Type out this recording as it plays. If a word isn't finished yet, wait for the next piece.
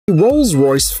The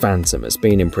Rolls-Royce Phantom has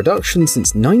been in production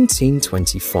since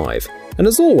 1925 and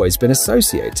has always been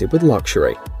associated with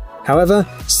luxury. However,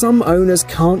 some owners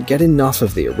can't get enough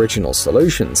of the original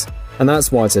solutions, and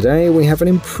that's why today we have an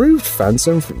improved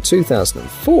Phantom from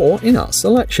 2004 in our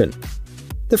selection.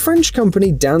 The French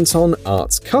company Danton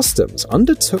Arts Customs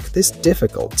undertook this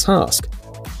difficult task.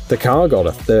 The car got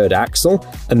a third axle,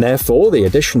 and therefore the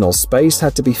additional space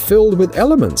had to be filled with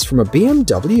elements from a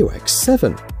BMW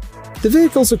X7. The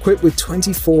vehicle's equipped with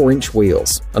 24-inch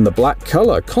wheels, and the black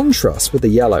color contrasts with the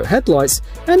yellow headlights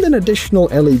and an additional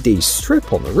LED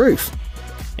strip on the roof.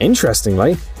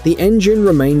 Interestingly, the engine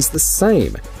remains the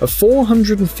same, a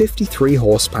 453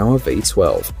 horsepower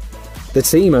V12. The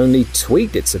team only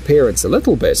tweaked its appearance a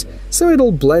little bit, so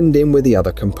it'll blend in with the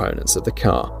other components of the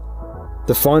car.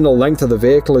 The final length of the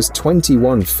vehicle is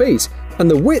 21 feet,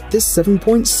 and the width is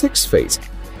 7.6 feet.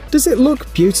 Does it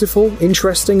look beautiful,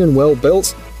 interesting, and well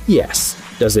built? Yes.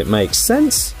 Does it make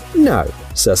sense? No,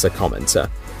 says a commenter.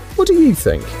 What do you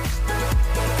think?